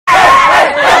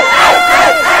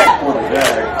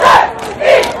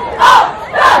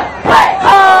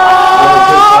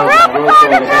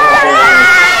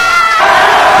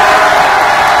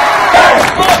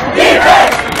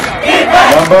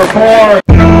car.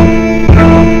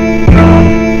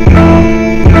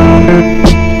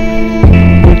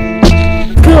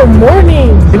 Good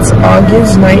morning. It's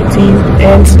August 19th,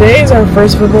 and today is our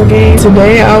first football game.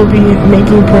 Today I'll be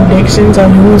making predictions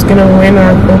on who's gonna win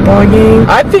our football game.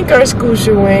 I think our school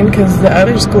should win because the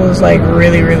other school is like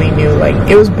really new. Like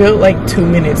it was built like 2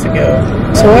 minutes ago.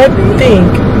 So I think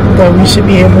that we should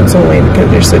be able to win because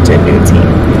they're such a new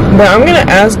team. But I'm gonna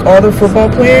ask all the football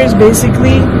players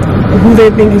basically who they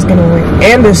think is gonna win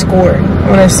and the score. I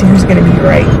wanna see who's gonna be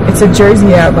right. It's a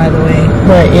jersey out, by the way.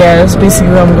 But yeah, that's basically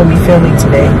what I'm gonna be filming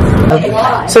today.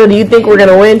 So do you think we're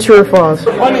gonna win, true or false?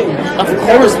 Of course. They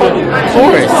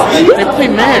play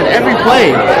man every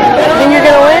play. Think you're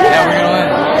gonna win? Yeah, we're gonna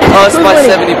win. Oh, it's by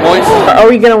 70 points. Are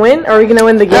we gonna win? Are we gonna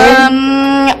win the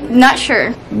game? Not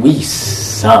sure. We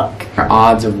suck. Our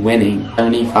odds of winning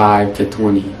 75 to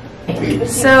 20.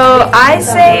 So I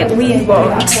say we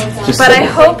won't, but I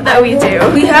hope that we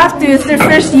do. We have to. It's their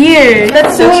first year.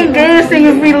 That's so embarrassing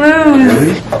if we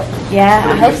lose. Yeah,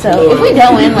 I hope so. If we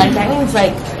don't win, like that means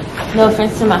like, no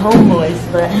offense to my homeboys,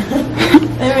 but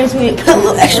that means we put a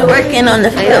little extra work in on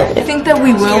the field. I think that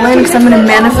we will win because I'm gonna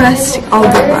manifest all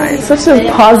the lives. Such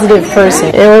a positive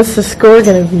person. And what's the score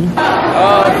gonna be? 50 to...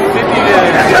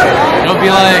 It'll be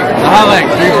like, I'll have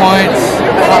like 3 points.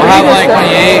 I'll have like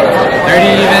 28, 30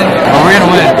 even. But we're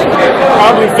gonna win.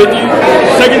 Probably 50.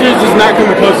 Secondaries is not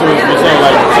coming close to us. So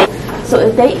like. So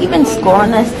if they even score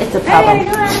on us, it's a problem.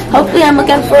 Hopefully I'm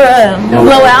looking for a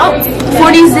blowout.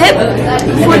 40 zip.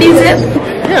 40 zip.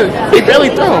 Yeah, they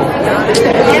barely throw.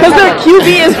 Because their QB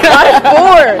is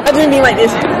 5'4". I didn't mean like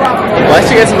this. Why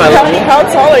should you guys in my level? How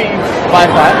tall are you?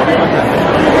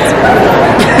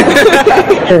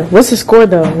 5'5". What's the score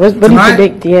though? What do you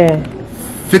predict? Yeah.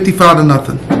 55 to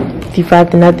nothing. 55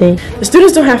 to nothing. The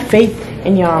students don't have faith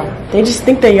in y'all. They just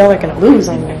think that y'all are gonna lose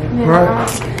on them. Right.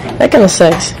 That kind of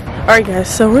sucks. Alright guys,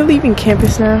 so we're leaving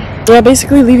campus now. Yeah,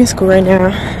 basically leaving school right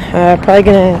now. Probably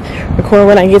gonna record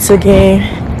when I get to the game.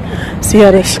 See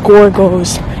how the score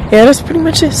goes. Yeah, that's pretty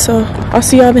much it. So I'll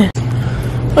see y'all then.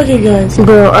 Okay guys,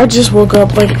 bro, I just woke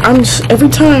up. Like every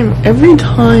time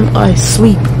I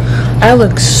sleep, I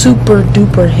look super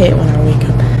duper hit when I wake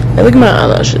up. Like, look at my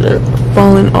eyelashes, they're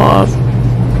falling off.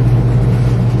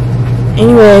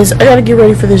 Anyways, I gotta get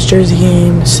ready for this Jersey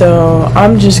game, so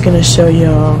I'm just gonna show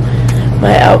y'all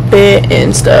my outfit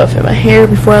and stuff and my hair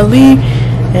before I leave,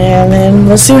 and then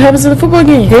let's see what happens in the football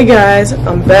game. Hey guys,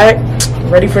 I'm back,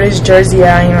 ready for this Jersey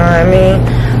out, you know what I mean?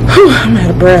 Whew, I'm out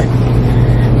of breath.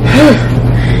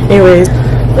 Anyways,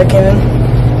 looking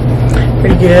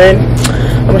pretty good.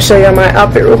 I'm gonna show y'all my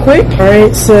outfit real quick.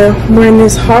 Alright, so I'm wearing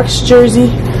this Hawks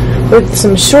jersey with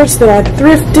some shorts that I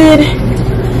thrifted,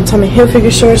 Tommy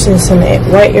Hilfiger shorts and some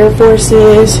white Air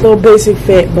Forces. A little basic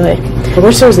fit, but I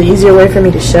wish there was an easier way for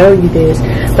me to show you this.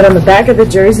 But on the back of the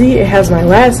jersey, it has my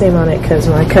last name on it because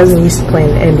my cousin used to play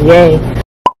in the NBA.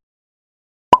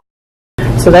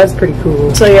 So that's pretty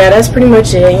cool. So yeah, that's pretty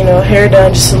much it. You know, hair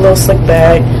done, just a little slick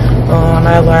back,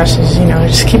 eyelashes, you know,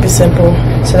 just keep it simple.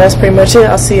 So that's pretty much it.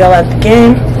 I'll see y'all at the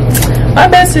game. My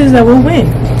best is that we'll win.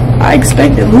 I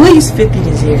expect at least 50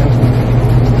 to 0.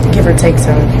 Give or take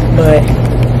some, but...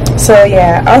 So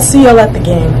yeah, I'll see y'all at the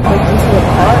game.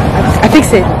 I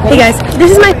fixed it. Hey guys, this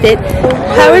is my fit.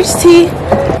 Howard's tee.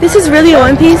 This is really a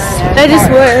one piece. I just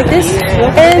wore it like this.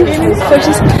 And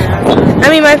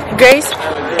my Grace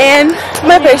and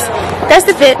my purse. That's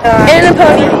the fit. And a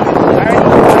pony.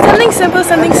 Something simple,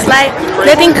 something slight,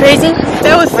 nothing crazy.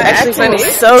 That was actually funny.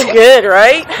 So good,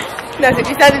 right? No, you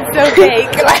sounded so fake.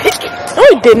 No,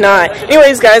 it did not.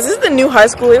 Anyways, guys, this is the new high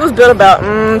school. It was built about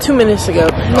 2 minutes ago.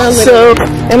 So,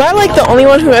 am I like the only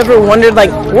one who ever wondered,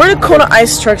 like, where do Kona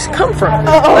Ice trucks come from?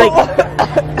 Like,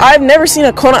 I've never seen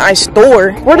a Kona Ice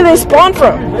store. Where do they spawn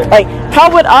from? Like,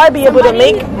 how would I be able to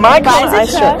make my Kona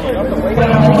Ice truck?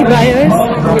 You buy yours?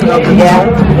 Yeah.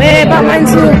 Wait, I bought mine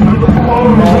too.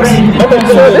 Okay,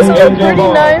 so this is pretty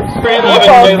nice.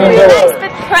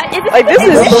 Like, this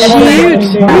is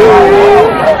huge.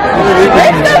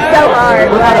 It's not so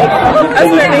hard. Like,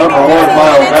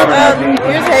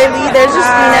 here's Haley. There's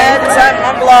Justina. It's on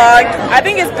vlog. I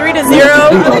think it's 3 to 0.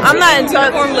 I'm not in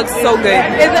touch. Uniform looks so good.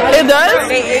 It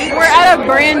does? We're at a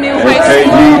brand new high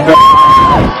school.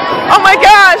 Oh my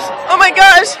gosh! Oh my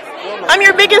gosh! I'm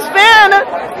your biggest fan!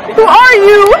 Who are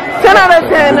you? 10 out of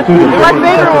 10. My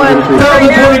favorite one.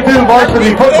 2010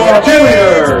 varsity football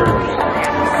cheerleader.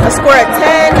 I score at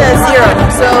 10 to 0.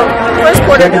 So first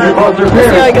quarter done. Let's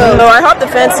see how it goes. So I hopped the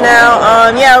fence now.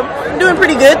 Yeah, we're doing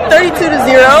pretty good. 32 to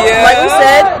 0. Yeah. Like we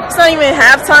said, it's not even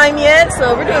halftime yet,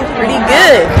 so we're doing pretty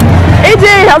good.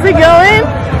 AJ, how's it going?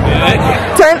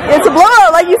 It's a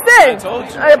blowout, like you said.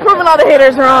 Proving all the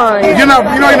haters wrong. You know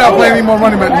you're not playing any more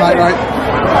running back tonight, right?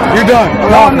 You're done.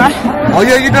 No, I'm not. Oh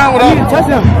yeah, you're done with all. Touch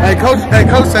him. Hey, coach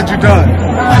said you're done.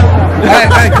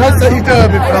 hey, coach said he's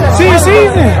done. See your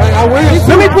season. I will.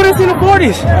 Let me put us in the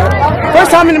 40s.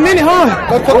 First time in a minute, huh?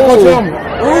 Let's talk about him.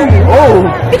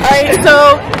 Alright,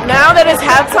 so now that it's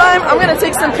halftime, I'm gonna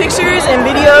take some pictures and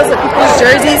videos of people's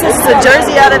jerseys. This is a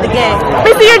jersey out of the game. Let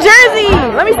me see your jersey!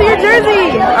 Let me see your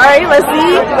jersey! Alright, let's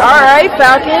see. Alright,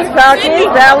 Falcons, valid.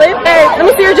 Hey, let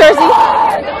me see your jersey.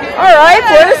 Alright,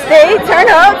 Florida State, turn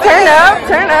up.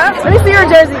 Let me see your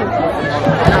jersey.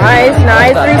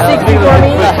 Nice, 360 for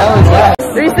me.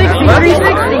 360.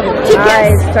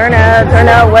 Nice, turn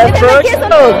up, Westbrook.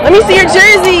 Oh, let me see your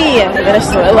jersey.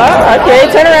 Okay,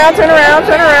 turn around.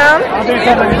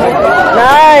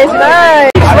 Nice.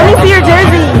 Let me see your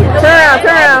jersey. Turn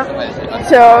around.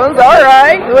 Jones,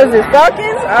 alright. Was it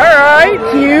Falcons? Alright,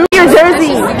 Q. Your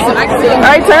jersey.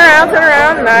 Alright, turn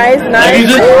around. Nice. Ooh,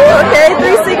 okay,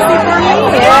 360 for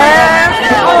me. Yeah.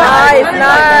 Nice.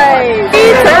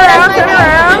 Turn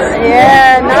around.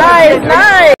 Yeah,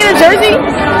 nice. Your jersey?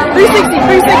 360. Let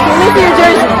me see your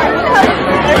jersey.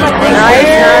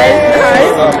 Nice.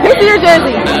 Let me see your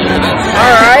jersey.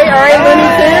 Alright, Looney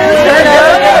Tunes. Turn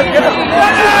up.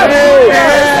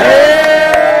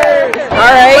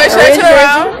 Alright, turn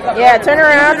around. Yeah, turn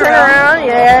around.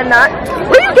 Yeah,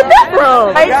 where you get that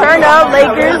from? Hey, turn up,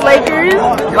 Lakers.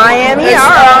 Miami,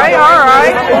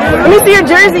 alright. Let me see your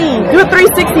jersey. Do a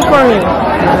 360 for me.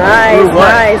 Nice.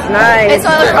 It's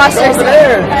on the cross jersey.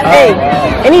 Hey,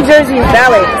 any jersey is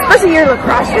valid, especially your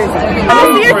lacrosse jersey.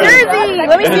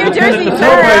 Let me see your jersey.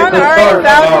 Turn around. Alright,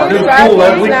 Falcons.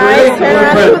 Nice. Turn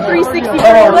around. Do a 360 for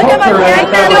me. Look at my tag.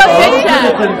 Do a big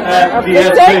shot.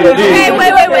 Hey,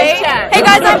 wait. Hey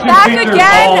guys, I'm back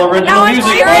again. Now I'm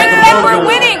cheering and we're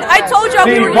winning. I told y'all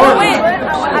we were going to win.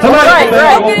 Right.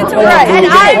 And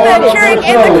I'm cheering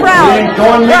in the crowd.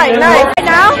 Right, nice. Right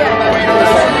now?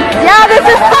 Yeah, this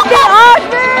is fucking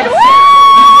awesome!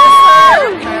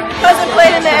 Woo! Cousin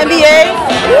played in the NBA.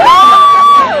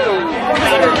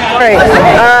 Alright,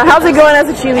 how's it going as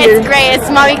a cheerleader? It's great. It's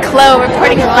Mommy Chloe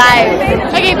reporting live.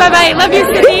 Okay, bye-bye. Love you,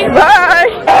 Sydney. Bye!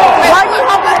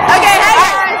 Okay, hey guys.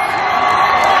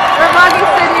 We're vlogging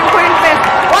Sydney reporting live.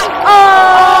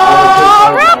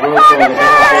 Oh, real photographer!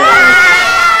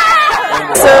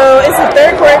 So it's the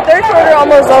third quarter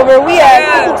almost over. We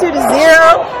at 52-0.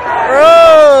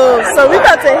 Bro, so we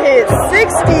about to hit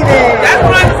 60 then. That's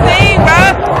what I'm saying,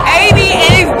 bro. 80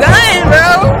 and it's done,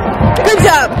 bro. Good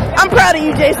job. I'm proud of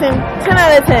you, Jason. 10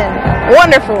 out of 10.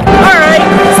 Wonderful. All right,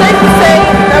 safe to say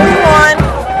that we won.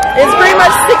 It's pretty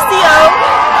much 60-0.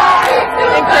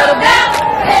 Incredible.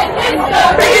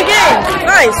 Pretty good game.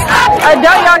 Nice. I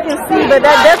doubt y'all can see, but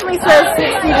that definitely says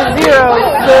 60-0.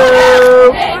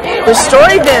 So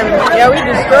destroyed them. Yeah, we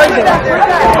destroyed them.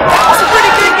 It's a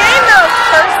pretty good game though.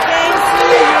 First game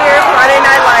senior year, Friday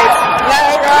Night Lights.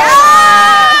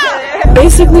 Yeah.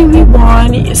 Basically, we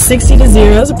won 60-0.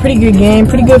 It was a pretty good game,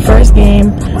 pretty good first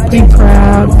game, pretty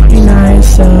proud, pretty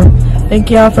nice. So thank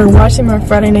y'all for watching my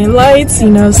Friday Night Lights.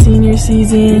 Senior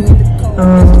season.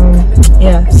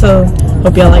 Yeah. So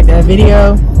hope y'all like that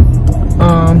video.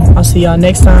 I'll see y'all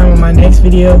next time on my next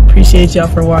video. Appreciate y'all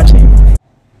for watching.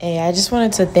 Hey, I just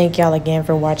wanted to thank y'all again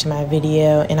for watching my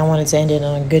video, and I wanted to end it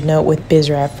on a good note with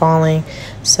Bizrat falling.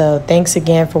 So thanks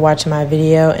again for watching my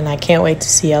video, and I can't wait to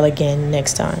see y'all again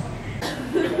next time.